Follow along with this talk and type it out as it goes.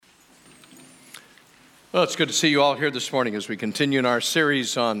Well, it's good to see you all here this morning as we continue in our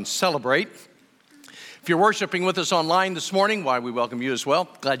series on Celebrate. If you're worshiping with us online this morning, why, we welcome you as well.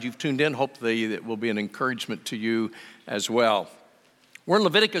 Glad you've tuned in. Hopefully it will be an encouragement to you as well. We're in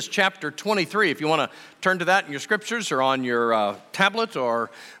Leviticus chapter 23. If you want to turn to that in your scriptures or on your tablet or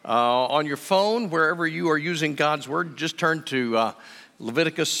on your phone, wherever you are using God's Word, just turn to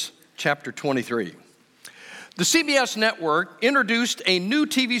Leviticus chapter 23. The CBS network introduced a new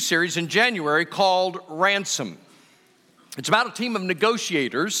TV series in January called Ransomed. It's about a team of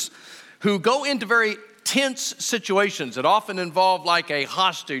negotiators who go into very tense situations that often involve like a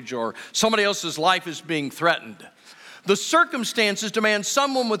hostage or somebody else's life is being threatened. The circumstances demand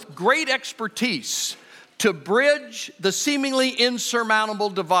someone with great expertise to bridge the seemingly insurmountable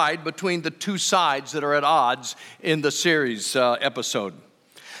divide between the two sides that are at odds in the series episode.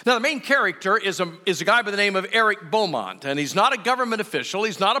 Now, the main character is a guy by the name of Eric Beaumont, and he's not a government official.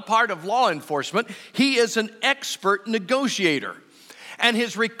 He's not a part of law enforcement. He is an expert negotiator. And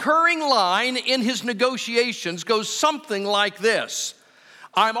his recurring line in his negotiations goes something like this: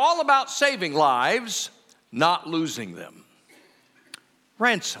 I'm all about saving lives, not losing them.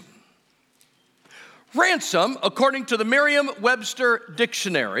 Ransom. Ransom, according to the Merriam-Webster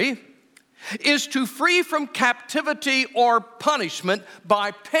dictionary, is to free from captivity or punishment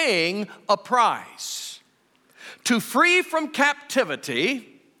by paying a price. To free from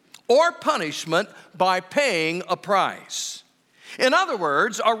captivity or punishment by paying a price. In other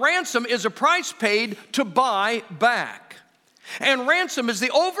words, a ransom is a price paid to buy back. And ransom is the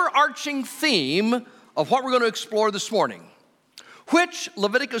overarching theme of what we're going to explore this morning, which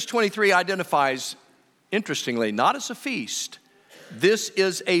Leviticus 23 identifies, interestingly, not as a feast. This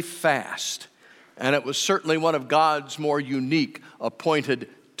is a fast, and it was certainly one of God's more unique appointed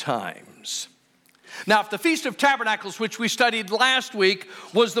times. Now, if the Feast of Tabernacles, which we studied last week,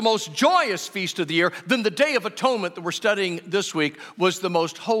 was the most joyous feast of the year, then the Day of Atonement that we're studying this week was the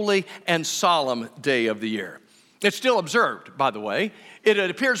most holy and solemn day of the year. It's still observed, by the way. It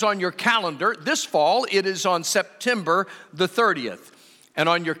appears on your calendar. This fall, it is on September the 30th. And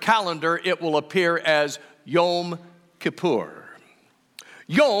on your calendar, it will appear as Yom Kippur.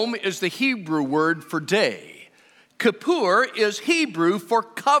 Yom is the Hebrew word for day. Kippur is Hebrew for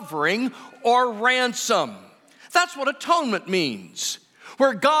covering or ransom. That's what atonement means,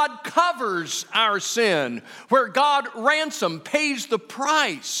 where God covers our sin, where God pays the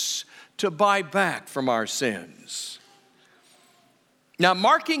price to buy back from our sins. Now,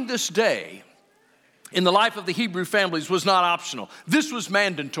 marking this day in the life of the Hebrew families was not optional. This was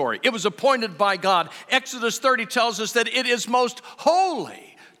mandatory. It was appointed by God. Exodus 30 tells us that it is most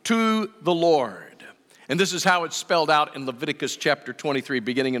holy to the Lord. And this is how it's spelled out in Leviticus chapter 23,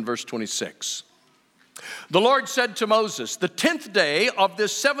 beginning in verse 26. The Lord said to Moses, "The 10th day of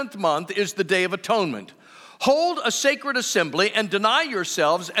this 7th month is the Day of Atonement. Hold a sacred assembly and deny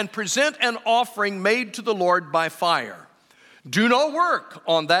yourselves and present an offering made to the Lord by fire. Do no work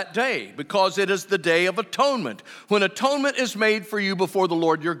on that day, because it is the Day of Atonement, when atonement is made for you before the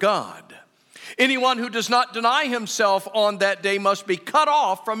Lord your God. Anyone who does not deny himself on that day must be cut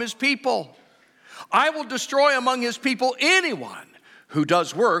off from his people. I will destroy among his people anyone who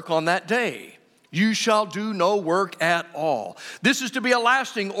does work on that day. You shall do no work at all. This is to be a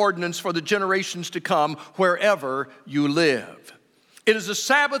lasting ordinance for the generations to come wherever you live. It is a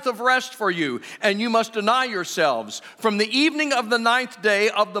Sabbath of rest for you, and you must deny yourselves. From the evening of the 9th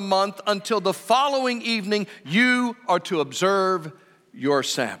day of the month until the following evening, you are to observe your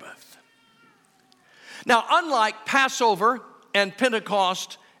Sabbath." Now, unlike Passover and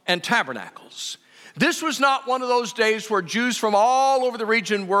Pentecost and Tabernacles, this was not one of those days where Jews from all over the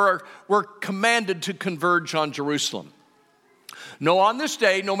region were commanded to converge on Jerusalem. No, on this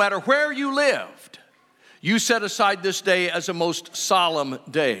day, no matter where you lived, you set aside this day as a most solemn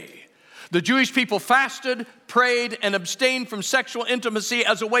day. The Jewish people fasted, prayed, and abstained from sexual intimacy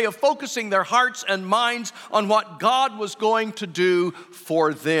as a way of focusing their hearts and minds on what God was going to do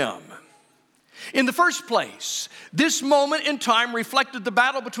for them. In the first place, this moment in time reflected the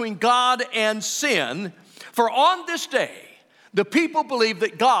battle between God and sin, for on this day, the people believed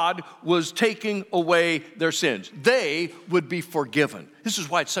that God was taking away their sins. They would be forgiven. This is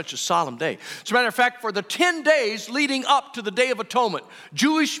why it's such a solemn day. As a matter of fact, for the 10 days leading up to the Day of Atonement,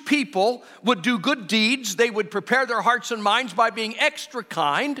 Jewish people would do good deeds. They would prepare their hearts and minds by being extra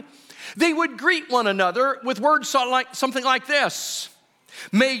kind. They would greet one another with words something like this: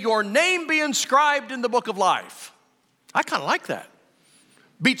 "May your name be inscribed in the book of life." I kind of like that.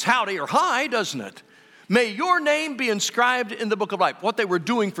 Beats howdy or hi, doesn't it? May your name be inscribed in the book of life. What they were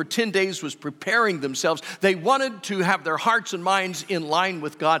doing for 10 days was preparing themselves. They wanted to have their hearts and minds in line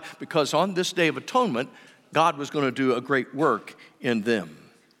with God because on this Day of Atonement, God was going to do a great work in them.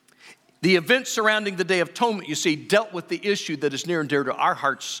 The events surrounding the Day of Atonement, you see, dealt with the issue that is near and dear to our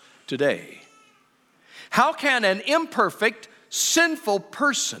hearts today. How can an imperfect, sinful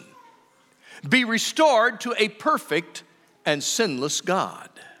person be restored to a perfect and sinless God?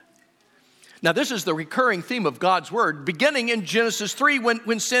 Now, this is the recurring theme of God's word, beginning in Genesis 3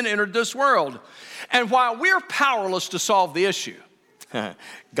 when sin entered this world. And while we're powerless to solve the issue,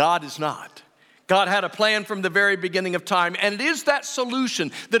 God is not. God had a plan from the very beginning of time, and it is that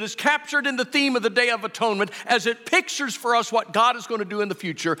solution that is captured in the theme of the Day of Atonement as it pictures for us what God is going to do in the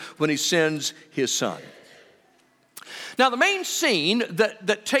future when he sends his Son. Now, the main scene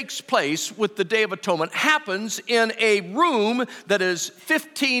that takes place with the Day of Atonement happens in a room that is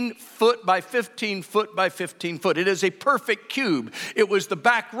 15 foot by 15 foot by 15 foot. It is a perfect cube. It was the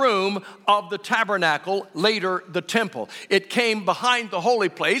back room of the tabernacle, later the temple. It came behind the holy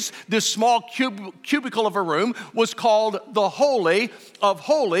place. This small cubicle of a room was called the Holy of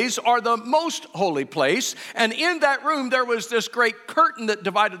Holies, or the most holy place. And in that room, there was this great curtain that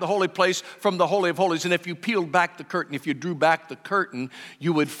divided the holy place from the Holy of Holies. And if you peeled back the curtain, if you drew back the curtain,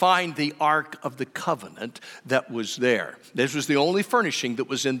 you would find the Ark of the Covenant that was there. This was the only furnishing that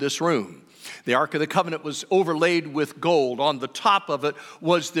was in this room. The Ark of the Covenant was overlaid with gold. On the top of it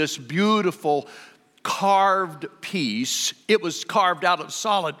was this beautiful carved piece. It was carved out of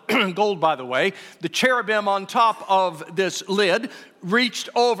solid gold, by the way. The cherubim on top of this lid reached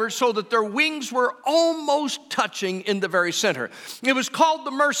over so that their wings were almost touching in the very center. It was called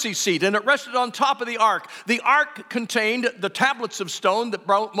the mercy seat, and it rested on top of the ark. The ark contained the tablets of stone that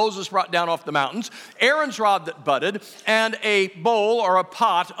Moses brought down off the mountains, Aaron's rod that budded, and a bowl or a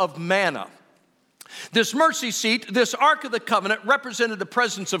pot of manna. This mercy seat, this Ark of the Covenant, represented the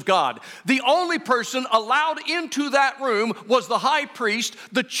presence of God. The only person allowed into that room was the high priest,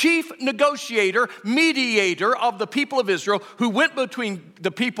 the chief negotiator, mediator of the people of Israel, who went between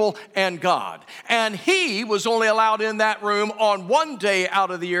the people and God. And he was only allowed in that room on one day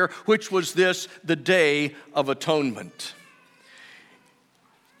out of the year, which was this, the Day of Atonement.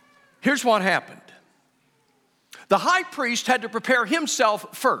 Here's what happened. The high priest had to prepare himself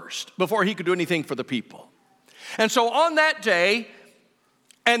first before he could do anything for the people. And so on that day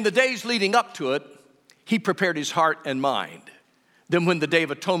and the days leading up to it, he prepared his heart and mind. Then when the Day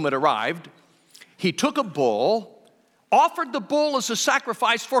of Atonement arrived, he took a bull, offered the bull as a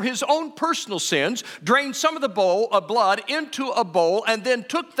sacrifice for his own personal sins, drained some of the blood into a bowl, and then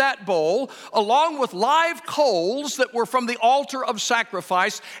took that bowl along with live coals that were from the altar of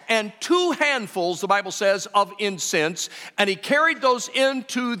sacrifice and 2 handfuls, the Bible says, of incense, and he carried those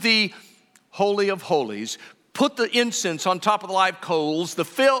into the Holy of Holies, put the incense on top of the live coals, the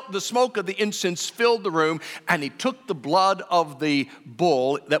smoke of the incense filled the room, and he took the blood of the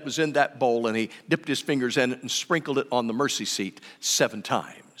bull that was in that bowl and he dipped his fingers in it and sprinkled it on the mercy seat 7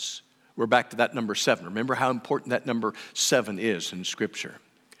 times. We're back to that number 7. Remember how important that number 7 is in Scripture.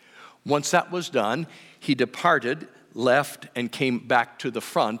 Once that was done, he departed, left, and came back to the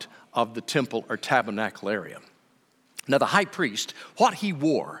front of the temple or tabernacle area. Now, the high priest, what he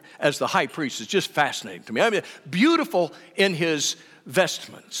wore as the high priest is just fascinating to me. I mean, beautiful in his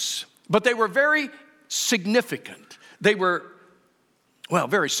vestments, but they were very significant. They were,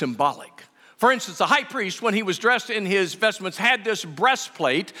 very symbolic. For instance, the high priest, when he was dressed in his vestments, had this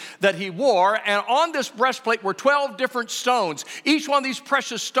breastplate that he wore, and on this breastplate were 12 different stones. Each one of these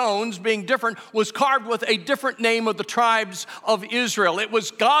precious stones, being different, was carved with a different name of the tribes of Israel. It was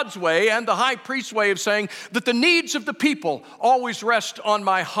God's way and the high priest's way of saying that the needs of the people always rest on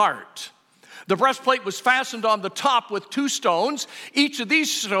my heart. The breastplate was fastened on the top with 2 stones. Each of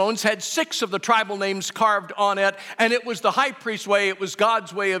these stones had 6 of the tribal names carved on it, and it was the high priest's way, it was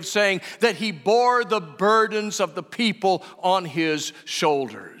God's way of saying that he bore the burdens of the people on his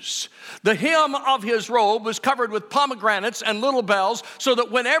shoulders. The hem of his robe was covered with pomegranates and little bells, so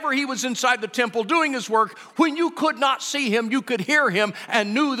that whenever he was inside the temple doing his work, when you could not see him, you could hear him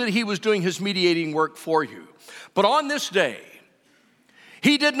and knew that he was doing his mediating work for you. But on this day,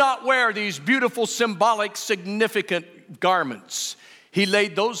 he did not wear these beautiful, symbolic, significant garments. He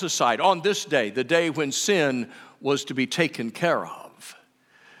laid those aside on this day, the day when sin was to be taken care of.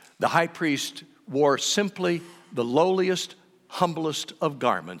 The high priest wore simply the lowliest, humblest of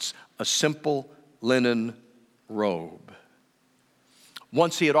garments, a simple linen robe.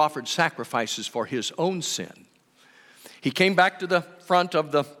 Once he had offered sacrifices for his own sin, he came back to the front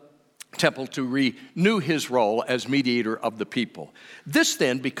of the temple to renew his role as mediator of the people. This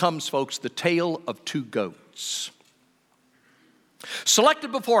then becomes, folks, the tale of two goats.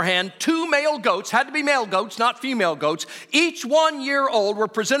 Selected beforehand, two male goats, had to be male goats, not female goats, each 1 year old, were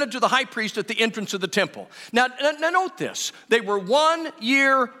presented to the high priest at the entrance of the temple. Now note this, they were 1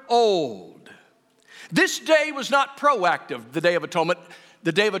 year old. This day was not proactive, the Day of Atonement.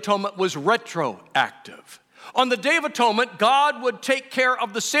 The Day of Atonement was retroactive. On the Day of Atonement, God would take care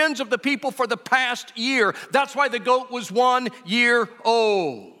of the sins of the people for the past year. That's why the goat was 1 year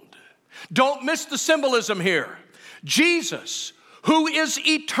old. Don't miss the symbolism here. Jesus, who is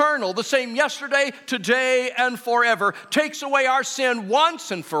eternal, the same yesterday, today, and forever, takes away our sin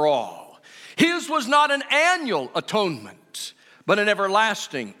once and for all. His was not an annual atonement, but an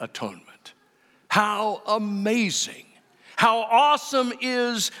everlasting atonement. How amazing, how awesome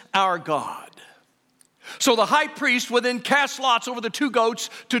is our God. So the high priest would then cast lots over the two goats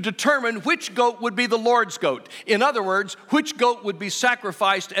to determine which goat would be the Lord's goat. In other words, which goat would be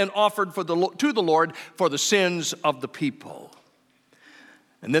sacrificed and offered to the Lord for the sins of the people.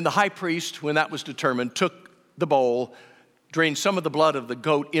 And then the high priest, when that was determined, took the bowl, drained some of the blood of the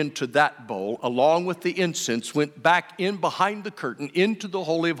goat into that bowl, along with the incense, went back in behind the curtain into the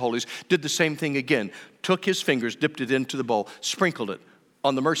Holy of Holies, did the same thing again, took his fingers, dipped it into the bowl, sprinkled it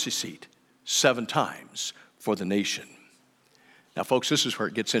on the mercy seat 7 times for the nation. Now, folks, this is where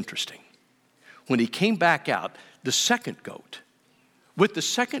it gets interesting. When he came back out, the second goat, with the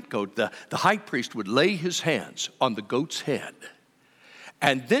second goat, the high priest would lay his hands on the goat's head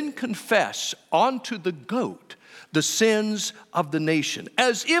and then confess onto the goat the sins of the nation,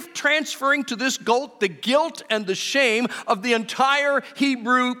 as if transferring to this goat the guilt and the shame of the entire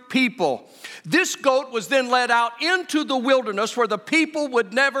Hebrew people. This goat was then led out into the wilderness where the people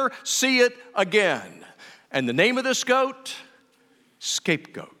would never see it again. And the name of this goat?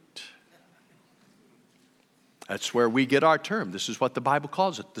 Scapegoat. That's where we get our term. This is what the Bible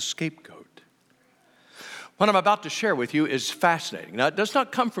calls it, the scapegoat. What I'm about to share with you is fascinating. Now, it does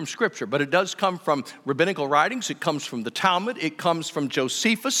not come from Scripture, but it does come from rabbinical writings. It comes from the Talmud. It comes from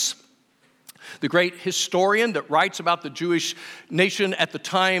Josephus, the great historian that writes about the Jewish nation at the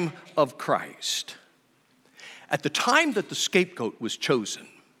time of Christ. At the time that the scapegoat was chosen,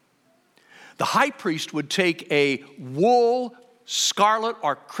 the high priest would take a wool, scarlet,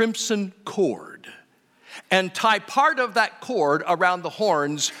 or crimson cord and tie part of that cord around the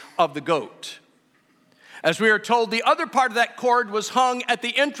horns of the goat. As we are told, the other part of that cord was hung at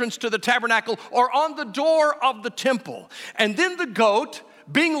the entrance to the tabernacle or on the door of the temple. And then the goat,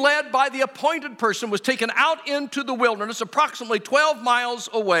 being led by the appointed person, was taken out into the wilderness, approximately 12 miles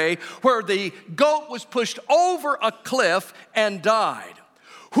away, where the goat was pushed over a cliff and died.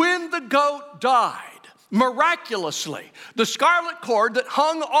 When the goat died, miraculously, the scarlet cord that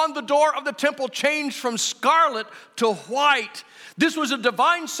hung on the door of the temple changed from scarlet to white. This was a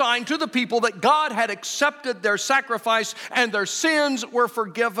divine sign to the people that God had accepted their sacrifice and their sins were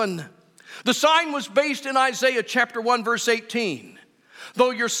forgiven. The sign was based in Isaiah chapter 1, verse 18.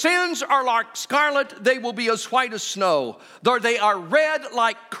 Though your sins are like scarlet, they will be as white as snow. Though they are red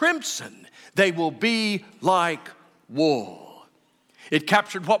like crimson, they will be like wool. It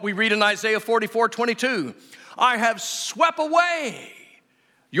captured what we read in Isaiah 44:22. I have swept away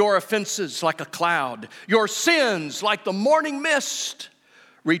your offenses like a cloud, your sins like the morning mist.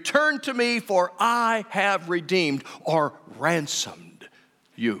 Return to me, for I have redeemed or ransomed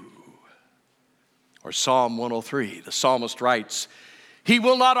you. Or Psalm 103, the psalmist writes, he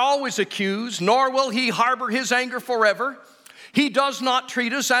will not always accuse, nor will he harbor his anger forever. He does not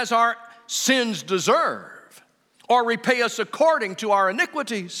treat us as our sins deserve, or repay us according to our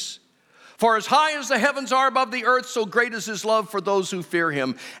iniquities. For as high as the heavens are above the earth, so great is his love for those who fear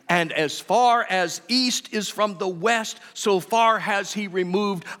him. And as far as east is from the west, so far has he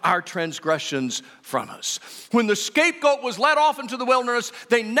removed our transgressions from us. When the scapegoat was led off into the wilderness,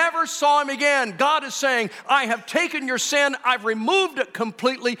 they never saw him again. God is saying, I have taken your sin, I've removed it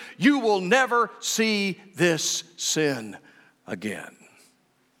completely. You will never see this sin again.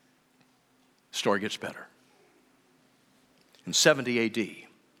 The story gets better. In 70 AD,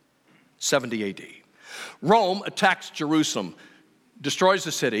 Rome attacks Jerusalem, destroys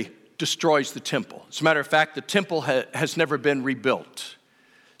the city, destroys the temple. As a matter of fact, the temple has never been rebuilt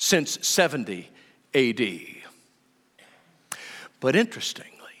since 70 AD. But interestingly,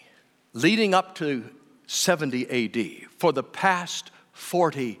 leading up to 70 AD, for the past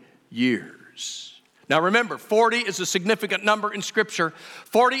 40 years. Now remember, 40 is a significant number in Scripture.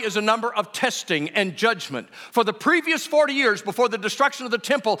 40 is a number of testing and judgment. For the previous 40 years before the destruction of the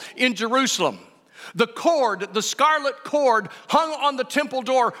temple in Jerusalem, The cord, the scarlet cord, hung on the temple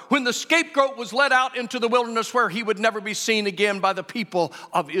door when the scapegoat was led out into the wilderness where he would never be seen again by the people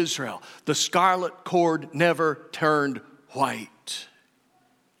of Israel. The scarlet cord never turned white.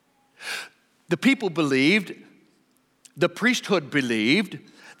 The people believed, the priesthood believed,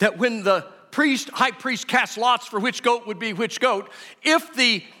 that when the high priest cast lots for which goat would be which goat, if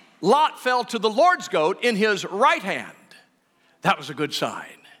the lot fell to the Lord's goat in his right hand, that was a good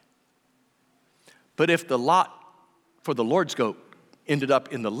sign. But if the lot for the Lord's goat ended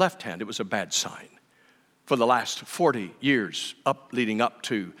up in the left hand, it was a bad sign. For the last 40 years leading up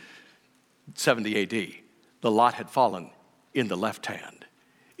to 70 AD, the lot had fallen in the left hand.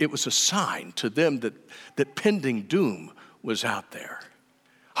 It was a sign to them that pending doom was out there.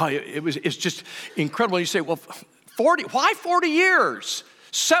 It's just incredible. You say, well, 40, why 40 years?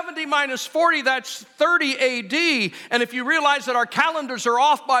 70 minus 40, that's 30 AD. And if you realize that our calendars are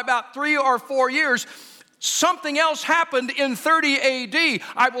off by about 3 or 4 years, something else happened in 30 AD.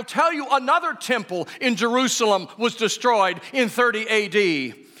 I will tell you, another temple in Jerusalem was destroyed in 30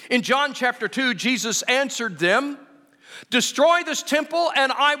 AD. In John chapter 2, Jesus answered them, "Destroy this temple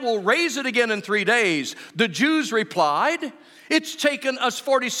and I will raise it again in 3 days." The Jews replied, "It's taken us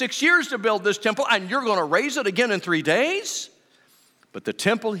 46 years to build this temple and you're going to raise it again in 3 days?" But the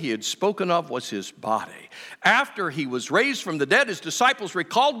temple he had spoken of was his body. After he was raised from the dead, his disciples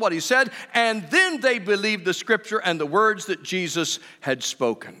recalled what he said, and then they believed the scripture and the words that Jesus had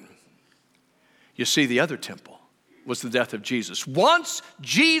spoken. You see, the other temple was the death of Jesus. Once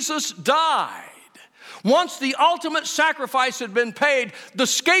Jesus died, once the ultimate sacrifice had been paid, the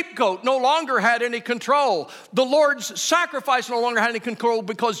scapegoat no longer had any control. The Lord's sacrifice no longer had any control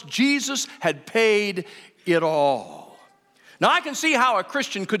because Jesus had paid it all. Now, I can see how a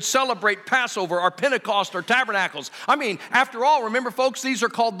Christian could celebrate Passover or Pentecost or Tabernacles. I mean, after all, remember, folks, these are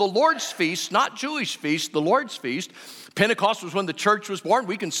called the Lord's Feast, not Jewish feast, the Lord's Feast. Pentecost was when the church was born.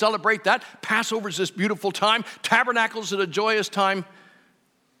 We can celebrate that. Passover is this beautiful time. Tabernacles is a joyous time.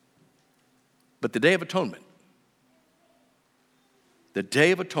 But the Day of Atonement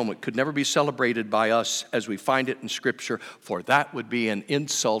could never be celebrated by us as we find it in Scripture, for that would be an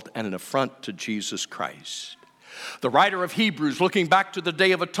insult and an affront to Jesus Christ. The writer of Hebrews, looking back to the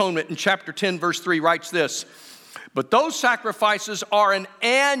Day of Atonement in chapter 10, verse 3, writes this, "But those sacrifices are an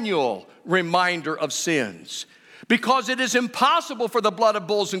annual reminder of sins, because it is impossible for the blood of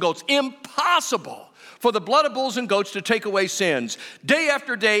bulls and goats," impossible for the blood of bulls and goats to take away sins. Day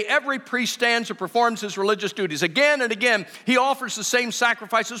after day, every priest stands and performs his religious duties. Again and again, he offers the same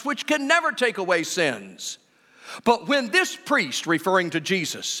sacrifices which can never take away sins. But when this priest, referring to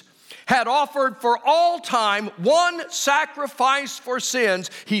Jesus, had offered for all time one sacrifice for sins,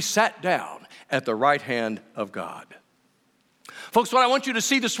 he sat down at the right hand of God. Folks, what I want you to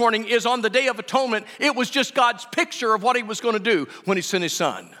see this morning is on the Day of Atonement, it was just God's picture of what he was going to do when he sent his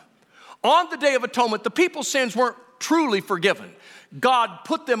son. On the Day of Atonement, the people's sins weren't truly forgiven. God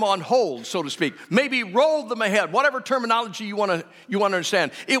put them on hold, so to speak. Maybe rolled them ahead, whatever terminology you want to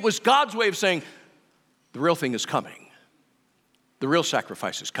understand. It was God's way of saying, the real thing is coming. The real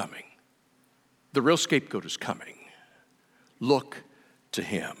sacrifice is coming. The real scapegoat is coming. Look to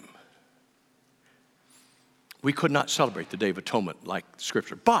him. We could not celebrate the Day of Atonement like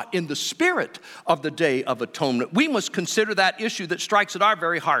Scripture. But in the spirit of the Day of Atonement, we must consider that issue that strikes at our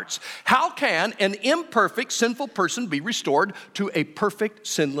very hearts. How can an imperfect, sinful person be restored to a perfect,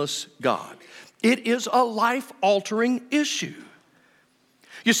 sinless God? It is a life-altering issue.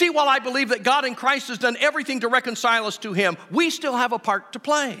 You see, while I believe that God in Christ has done everything to reconcile us to him, we still have a part to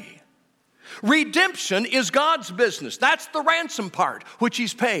play. Redemption is God's business. That's the ransom part, which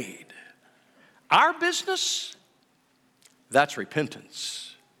he's paid. Our business, that's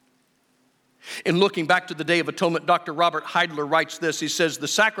repentance. In looking back to the Day of Atonement, Dr. Robert Heidler writes this. He says, the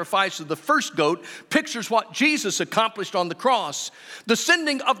sacrifice of the first goat pictures what Jesus accomplished on the cross. The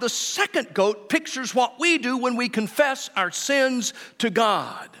sending of the second goat pictures what we do when we confess our sins to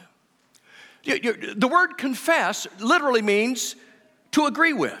God. The word confess literally means to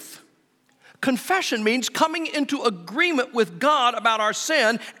agree with. Confession means coming into agreement with God about our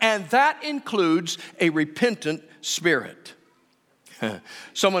sin, and that includes a repentant spirit.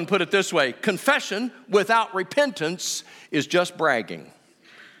 Someone put it this way: confession without repentance is just bragging.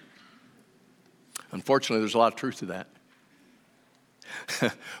 Unfortunately, there's a lot of truth to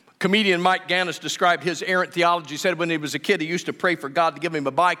that. Comedian Mike Gannis described his errant theology. He said when he was a kid, he used to pray for God to give him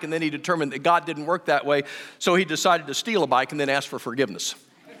a bike, and then he determined that God didn't work that way, so he decided to steal a bike and then ask for forgiveness.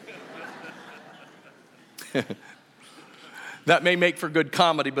 That may make for good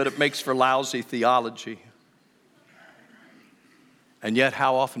comedy, but it makes for lousy theology. And yet,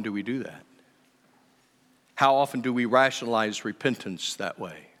 how often do we do that? How often do we rationalize repentance that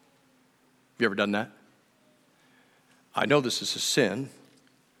way? Have you ever done that? I know this is a sin.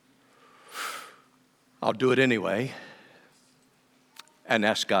 I'll do it anyway and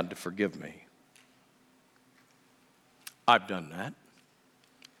ask God to forgive me. I've done that.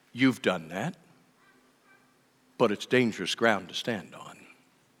 You've done that. But it's dangerous ground to stand on.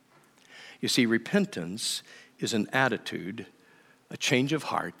 You see, repentance is an attitude, a change of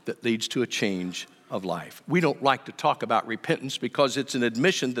heart that leads to a change of life. We don't like to talk about repentance because it's an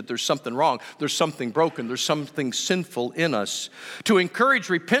admission that there's something wrong, there's something broken, there's something sinful in us. To encourage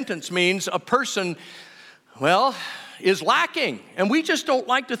repentance means a person, is lacking. And we just don't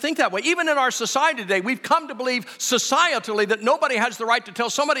like to think that way. Even in our society today, we've come to believe societally that nobody has the right to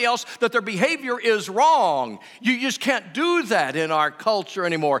tell somebody else that their behavior is wrong. You just can't do that in our culture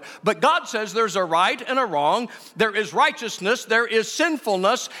anymore. But God says there's a right and a wrong. There is righteousness, there is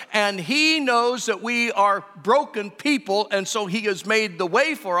sinfulness, and He knows that we are broken people, and so He has made the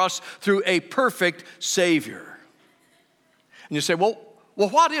way for us through a perfect Savior. And you say, well,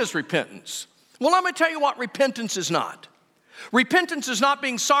 what is repentance? Well, let me tell you what repentance is not. Repentance is not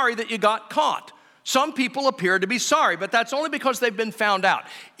being sorry that you got caught. Some people appear to be sorry, but that's only because they've been found out.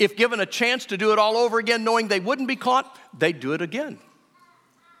 If given a chance to do it all over again, knowing they wouldn't be caught, they'd do it again.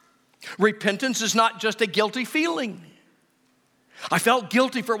 Repentance is not just a guilty feeling. I felt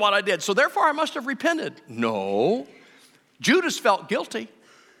guilty for what I did, so therefore I must have repented. No. Judas felt guilty,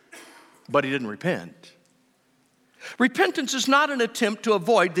 but he didn't repent. Repentance is not an attempt to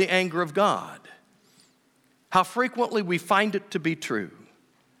avoid the anger of God. How frequently we find it to be true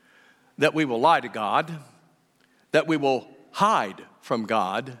that we will lie to God, that we will hide from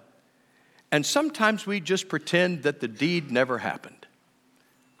God, and sometimes we just pretend that the deed never happened.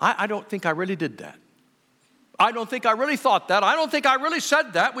 I don't think I really did that. I don't think I really thought that. I don't think I really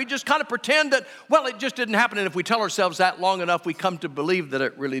said that. We just kind of pretend that, it just didn't happen. And if we tell ourselves that long enough, we come to believe that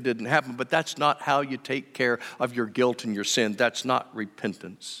it really didn't happen. But that's not how you take care of your guilt and your sin. That's not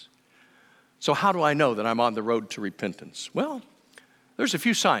repentance. So how do I know that I'm on the road to repentance? Well, there's a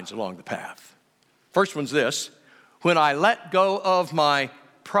few signs along the path. First one's this: when I let go of my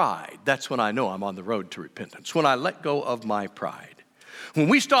pride, that's when I know I'm on the road to repentance. When I let go of my pride. When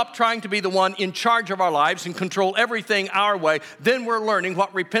we stop trying to be the one in charge of our lives and control everything our way, then we're learning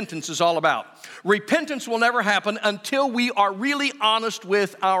what repentance is all about. Repentance will never happen until we are really honest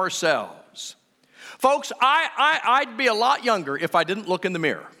with ourselves. Folks, I'd be a lot younger if I didn't look in the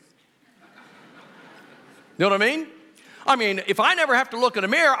mirror. You know what I mean? If I never have to look in a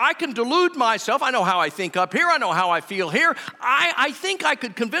mirror, I can delude myself. I know how I think up here. I know how I feel here. I think I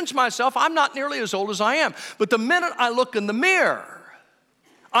could convince myself I'm not nearly as old as I am. But the minute I look in the mirror,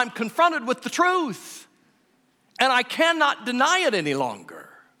 I'm confronted with the truth. And I cannot deny it any longer.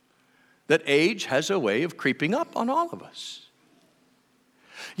 That age has a way of creeping up on all of us.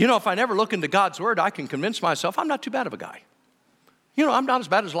 If I never look into God's Word, I can convince myself I'm not too bad of a guy. I'm not as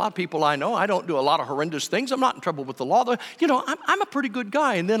bad as a lot of people I know. I don't do a lot of horrendous things. I'm not in trouble with the law. I'm a pretty good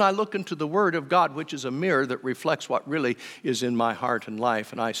guy. And then I look into the Word of God, which is a mirror that reflects what really is in my heart and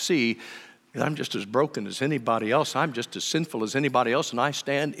life. And I see that I'm just as broken as anybody else. I'm just as sinful as anybody else. And I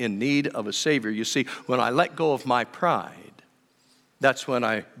stand in need of a Savior. You see, when I let go of my pride, that's when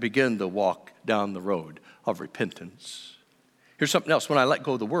I begin to walk down the road of repentance. Here's something else. When I let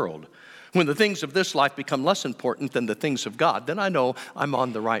go of the world, when the things of this life become less important than the things of God, then I know I'm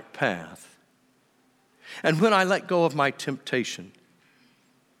on the right path. And when I let go of my temptation,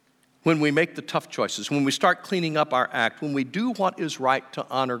 when we make the tough choices, when we start cleaning up our act, when we do what is right to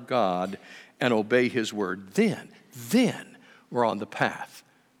honor God and obey His word, then we're on the path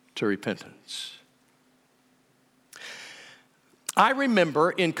to repentance. I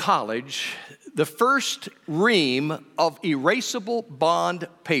remember in college the first ream of erasable bond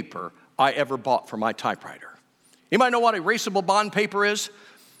paper I ever bought for my typewriter. Anybody know what erasable bond paper is?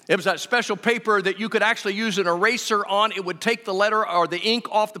 It was that special paper that you could actually use an eraser on. It would take the letter or the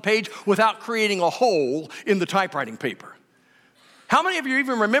ink off the page without creating a hole in the typewriting paper. How many of you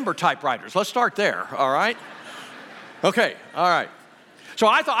even remember typewriters? Let's start there, all right? Okay, all right. So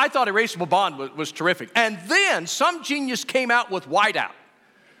I thought erasable bond was terrific. And then some genius came out with whiteout.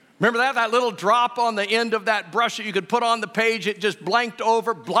 Remember that little drop on the end of that brush that you could put on the page? It just blanked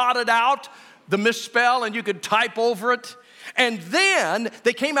over, blotted out the misspell, and you could type over it. And then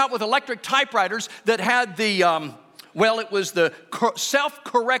they came out with electric typewriters that had the, it was the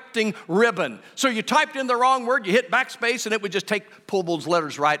self-correcting ribbon. So you typed in the wrong word, you hit backspace, and it would just pull those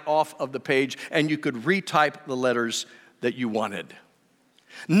letters right off of the page, and you could retype the letters that you wanted.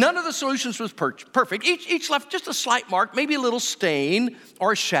 None of the solutions was perfect. Each left just a slight mark, maybe a little stain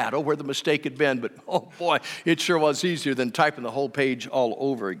or a shadow where the mistake had been. But oh boy, it sure was easier than typing the whole page all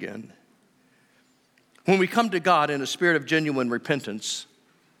over again. When we come to God in a spirit of genuine repentance,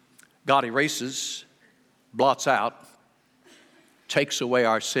 God erases, blots out, takes away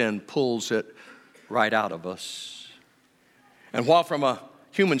our sin, pulls it right out of us. And while from a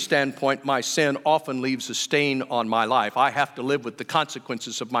human standpoint, my sin often leaves a stain on my life, I have to live with the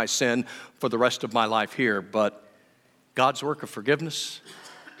consequences of my sin for the rest of my life here. But God's work of forgiveness,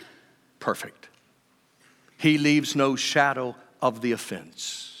 perfect. He leaves no shadow of the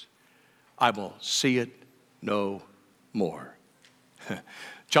offense. I will see it no more.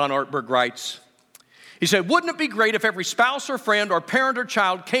 John Ortberg writes, he said, wouldn't it be great if every spouse or friend or parent or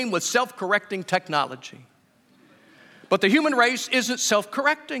child came with self-correcting technology? But the human race isn't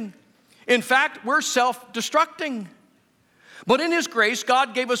self-correcting. In fact, we're self-destructing. But in His grace,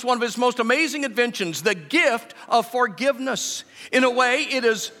 God gave us one of His most amazing inventions, the gift of forgiveness. In a way, it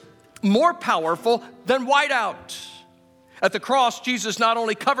is more powerful than whiteout. At the cross, Jesus not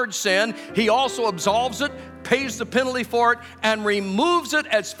only covered sin, He also absolves it, pays the penalty for it, and removes it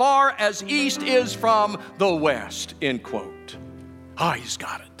as far as east is from the west, end quote. He's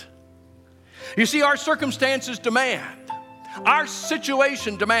got it. You see, our circumstances demand, our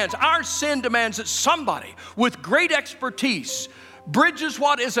situation demands, our sin demands that somebody with great expertise bridges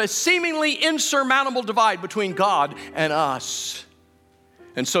what is a seemingly insurmountable divide between God and us.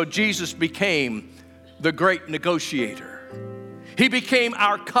 And so Jesus became the great negotiator. He became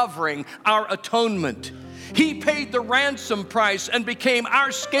our covering, our atonement. He paid the ransom price and became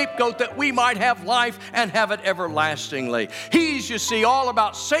our scapegoat that we might have life and have it everlastingly. He's, you see, all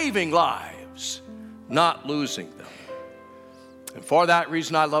about saving lives, not losing them. And for that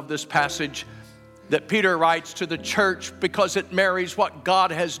reason, I love this passage that Peter writes to the church, because it marries what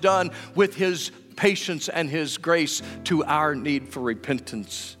God has done with His patience and His grace to our need for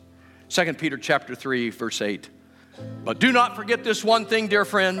repentance. 2 Peter chapter 3, verse 8. But do not forget this one thing, dear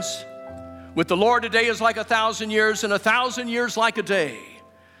friends. With the Lord, a day is like 1,000 years, and 1,000 years like a day.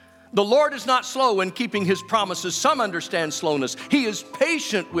 The Lord is not slow in keeping His promises. Some understand slowness. He is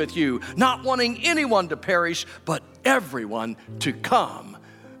patient with you, not wanting anyone to perish, but everyone to come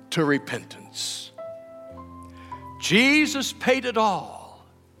to repentance. Jesus paid it all.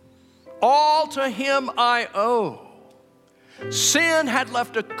 All to Him I owe. Sin had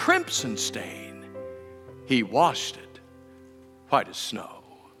left a crimson stain. He washed it white as snow.